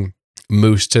riding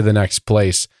Moose to the next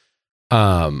place.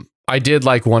 I did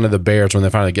like one of the bears when they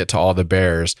finally get to all the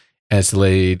bears, and it's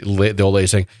the old lady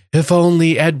saying, "If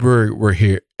only Edgar were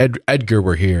here."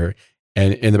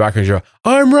 And in the background, you're,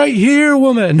 "I'm right here,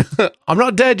 woman. I'm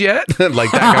not dead yet."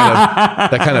 Like that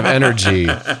kind of energy.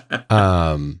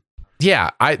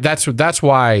 Yeah, that's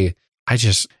why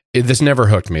this never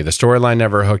hooked me. The storyline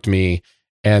never hooked me,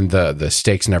 and the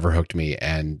stakes never hooked me,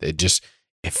 and it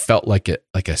felt like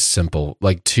a simple,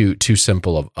 like too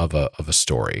simple of a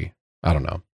story. I don't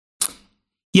know.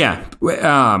 Yeah,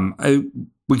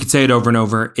 we could say it over and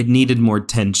over. It needed more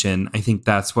tension. I think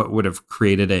that's what would have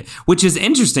created it, which is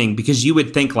interesting because you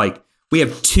would think like we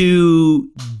have 2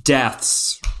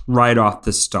 deaths right off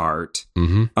the start.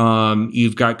 Mm-hmm.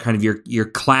 You've got kind of your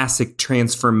classic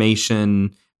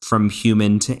transformation from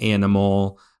human to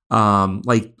animal.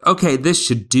 Like, okay, this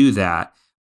should do that,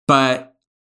 but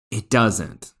it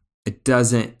doesn't. It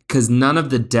doesn't, because none of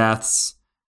the deaths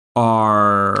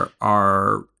are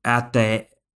at the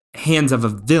hands of a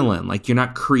villain. Like, you're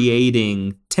not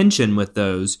creating tension with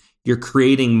those. You're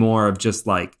creating more of just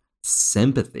like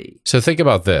sympathy. So think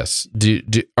about this.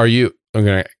 I'm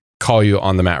going to call you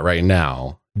on the mat right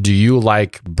now. Do you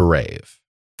like Brave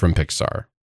from Pixar?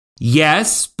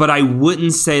 Yes, but I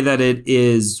wouldn't say that it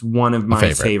is one of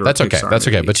my favorite. That's okay. Pixar That's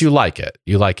okay. movies. But you like it.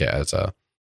 You like it as a,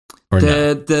 or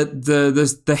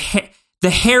the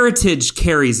heritage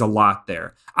carries a lot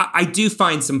there. I do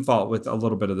find some fault with a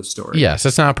little bit of the story. Yes,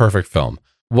 it's not a perfect film.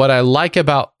 What I like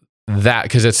about that,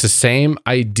 because it's the same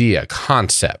idea,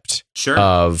 concept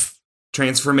of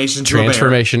transformation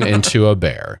into a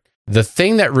bear. The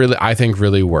thing that I think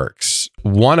really works,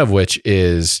 one of which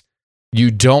is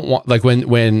you don't want, like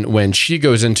when she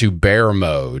goes into bear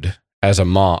mode as a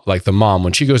mom, like the mom,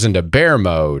 when she goes into bear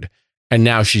mode and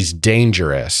now she's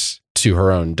dangerous to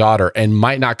her own daughter and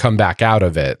might not come back out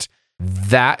of it,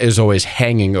 that is always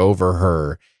hanging over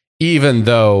her, even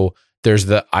though there's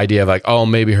the idea of like, oh,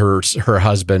 maybe her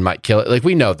husband might kill it. Like,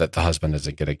 we know that the husband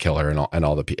isn't going to kill her and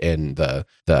all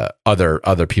the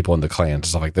other people in the clan and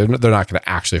stuff like that. They're not going to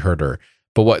actually hurt her.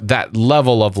 But what that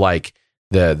level of like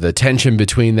the tension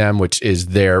between them, which is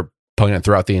there poignant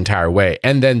throughout the entire way,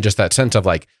 and then just that sense of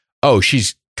like, oh,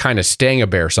 she's kind of staying a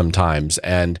bear sometimes,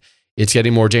 and it's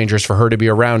getting more dangerous for her to be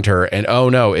around her, and oh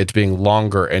no, it's being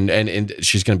longer, and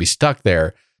she's going to be stuck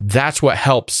there. That's what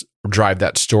helps drive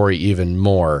that story even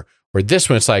more. Where this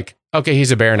one, it's like, okay,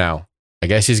 he's a bear now. I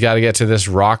guess he's got to get to this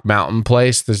rock mountain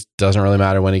place. This doesn't really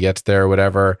matter when he gets there or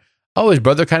whatever. Oh, his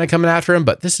brother kind of coming after him,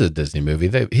 but this is a Disney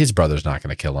movie. His brother's not going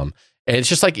to kill him. And it's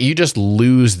just like, you just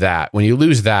lose that. When you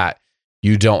lose that,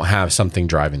 you don't have something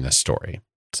driving this story.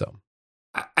 So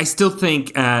I still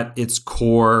think at its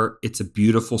core, it's a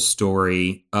beautiful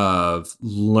story of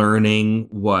learning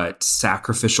what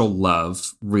sacrificial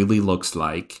love really looks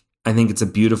like. I think it's a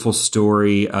beautiful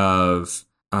story of,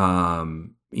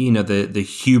 the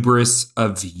hubris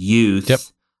of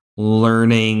youth,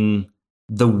 learning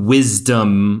the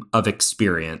wisdom of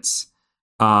experience.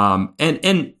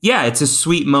 And yeah, it's a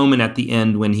sweet moment at the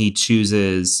end when he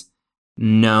chooses,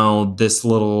 no, this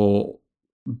little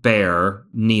bear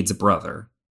needs a brother.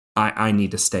 I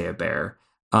need to stay a bear.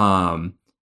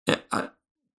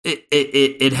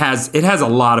 It has a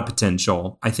lot of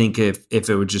potential. I think if it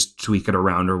would just tweak it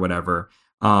around or whatever.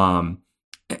 And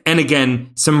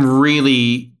again, some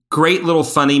really great little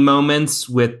funny moments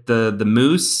with the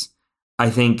moose. I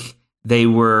think they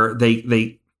were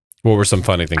they. What were some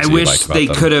funny things? I wish they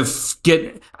could have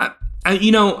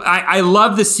I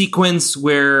love the sequence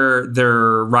where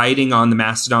they're riding on the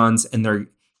mastodons and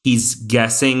he's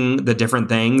guessing the different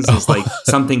things. It's like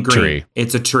something green. Tree.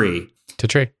 It's a tree. It's a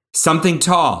tree. Something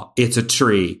tall. It's a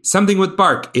tree. Something with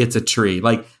bark. It's a tree.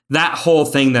 Like that whole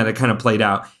thing that it kind of played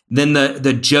out. Then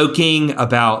the joking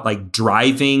about like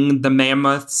driving the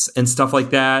mammoths and stuff like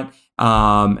that.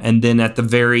 And then at the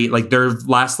very, like their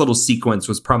last little sequence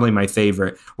was probably my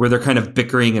favorite, where they're kind of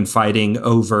bickering and fighting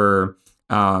over,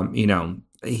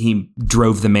 he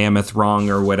drove the mammoth wrong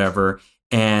or whatever.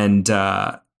 And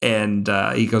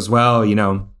he goes, well,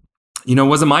 it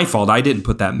wasn't my fault. I didn't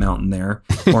put that mountain there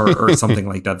or something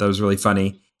like that. That was really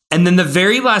funny. And then the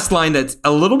very last line, that's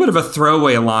a little bit of a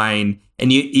throwaway line,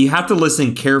 and you have to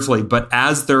listen carefully. But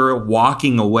as they're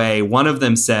walking away, one of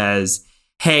them says,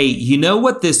 hey, you know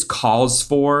what this calls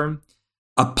for?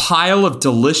 A pile of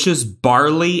delicious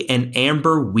barley and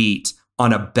amber wheat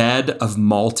on a bed of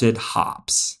malted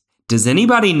hops. Does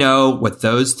anybody know what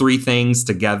those three things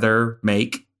together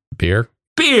make? Beer.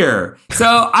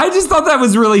 So I just thought that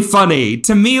was really funny.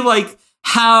 To me, like,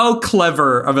 how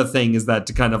clever of a thing is that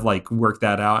to kind of like work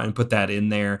that out and put that in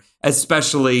there,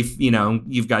 especially if,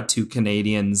 you've got two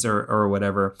Canadians or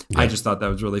whatever. Yeah. I just thought that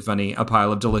was really funny. A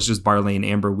pile of delicious barley and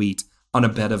amber wheat on a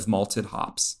bed of malted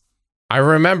hops. I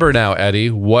remember now,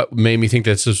 Eddie, what made me think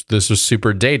this was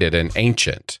super dated and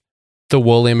ancient. The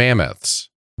woolly mammoths.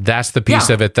 That's the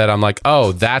piece of it that I'm like,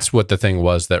 oh, that's what the thing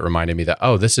was that reminded me that,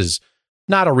 oh, this is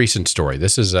not a recent story.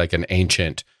 This is like an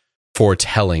ancient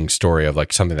foretelling story of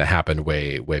like something that happened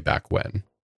way, way back when.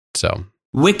 So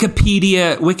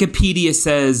Wikipedia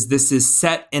says this is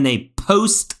set in a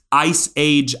post-Ice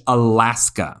Age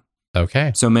Alaska.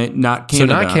 Okay. So not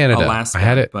Canada. Alaska. I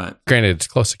had it, but granted, it's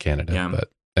close to Canada, but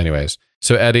anyways.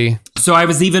 So Eddie. So I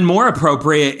was even more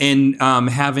appropriate in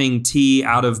having tea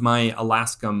out of my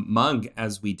Alaska mug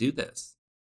as we do this.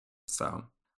 So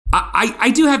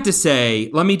I do have to say,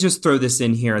 let me just throw this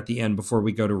in here at the end before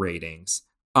we go to ratings.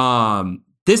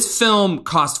 This film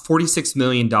cost $46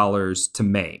 million to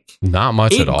make. Not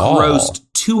much at all.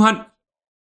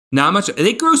 Not much.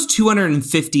 It grossed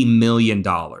 $250 million.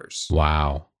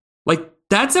 Wow. Like,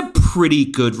 that's a pretty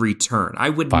good return. I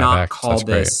would not call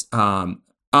this.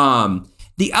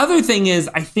 The other thing is,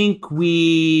 I think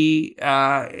we,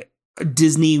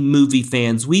 Disney movie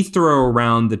fans, we throw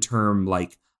around the term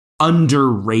like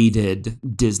underrated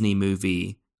Disney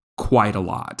movie quite a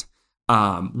lot.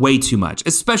 Way too much,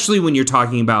 especially when you're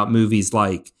talking about movies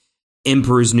like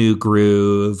Emperor's New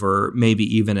Groove or maybe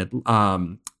even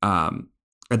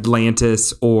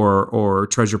Atlantis or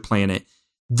Treasure Planet.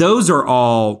 Those are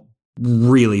all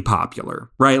really popular,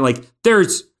 right? Like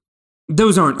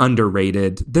those aren't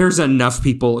underrated. There's enough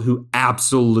people who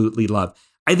absolutely love.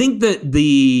 I think that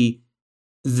the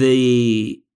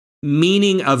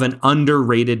meaning of an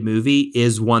underrated movie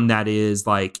is one that is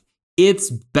like, it's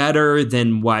better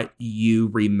than what you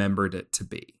remembered it to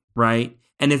be, right?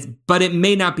 But it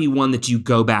may not be one that you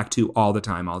go back to all the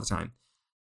time.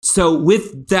 So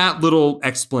with that little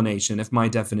explanation, if my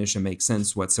definition makes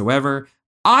sense whatsoever,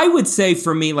 I would say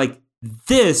for me, like,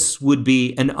 this would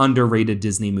be an underrated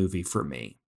Disney movie for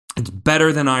me. It's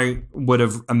better than I would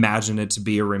have imagined it to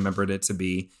be or remembered it to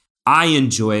be. I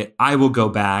enjoy it. I will go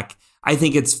back. I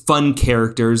think it's fun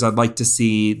characters. I'd like to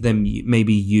see them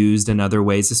maybe used in other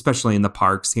ways, especially in the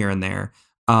parks here and there.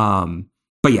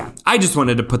 But yeah, I just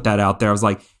wanted to put that out there. I was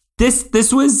like,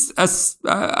 this was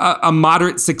a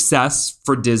moderate success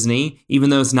for Disney,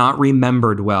 even though it's not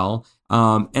remembered well.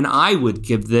 And I would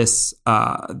give this,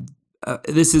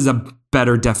 this is a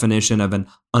better definition of an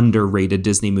underrated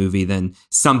Disney movie than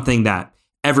something that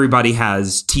everybody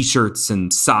has t-shirts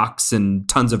and socks and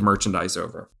tons of merchandise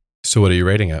over. So what are you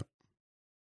rating it?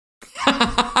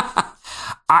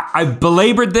 I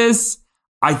belabored this.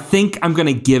 I think I'm going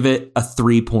to give it a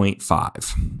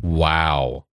 3.5.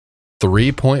 Wow.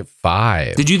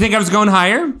 3.5. Did you think I was going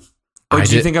higher? Or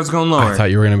did you think I was going lower? I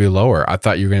thought you were going to be lower. I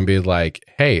thought you were going to be like,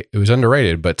 hey, it was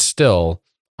underrated, but still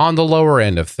on the lower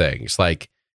end of things. Like,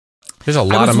 there's a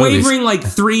lot of movies. I was wavering like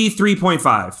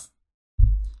 3.5.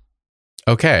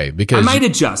 Okay, because I might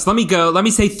adjust. Let me go. Let me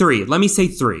say 3.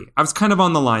 I was kind of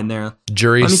on the line there.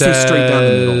 Jury says say straight down the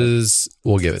middle.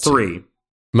 We'll give it 3. to you.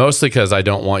 Mostly because I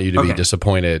don't want you to be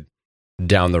disappointed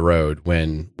down the road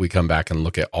when we come back and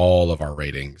look at all of our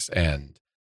ratings and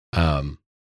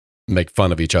make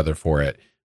fun of each other for it.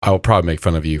 I will probably make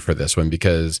fun of you for this one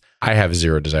because I have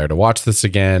zero desire to watch this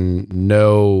again.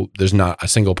 No, there's not a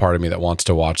single part of me that wants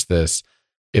to watch this.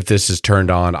 If this is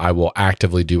turned on, I will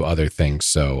actively do other things.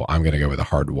 So I'm going to go with a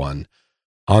hard one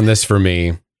on this for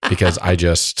me because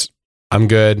I'm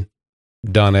good,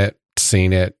 done it,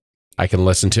 seen it. I can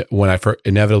listen to when I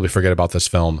inevitably forget about this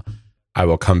film. I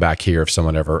will come back here if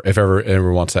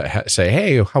ever wants to say,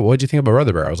 hey, what'd you think about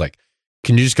Brother Bear? I was like,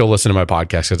 can you just go listen to my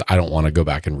podcast? Because I don't want to go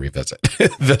back and revisit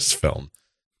this film.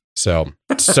 So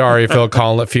sorry,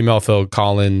 female Phil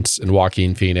Collins and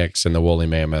Joaquin Phoenix and the Woolly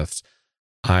Mammoths.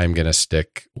 I'm going to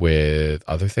stick with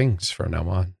other things from now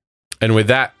on. And with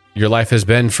that, your life has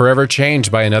been forever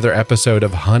changed by another episode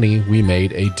of Honey, We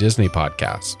Made a Disney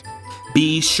Podcast.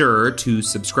 Be sure to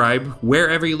subscribe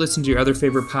wherever you listen to your other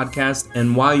favorite podcast.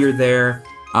 And while you're there,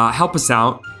 help us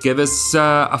out. Give us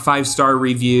a 5-star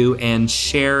review and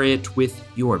share it with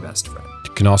your best friend.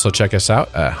 You can also check us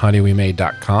out at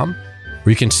honeywemade.com,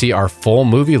 where you can see our full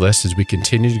movie list as we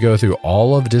continue to go through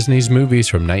all of Disney's movies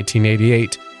from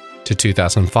 1988 to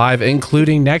 2005,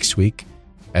 including next week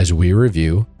as we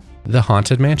review The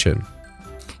Haunted Mansion.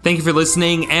 Thank you for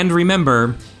listening, and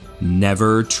remember,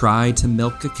 never try to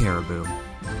milk a caribou.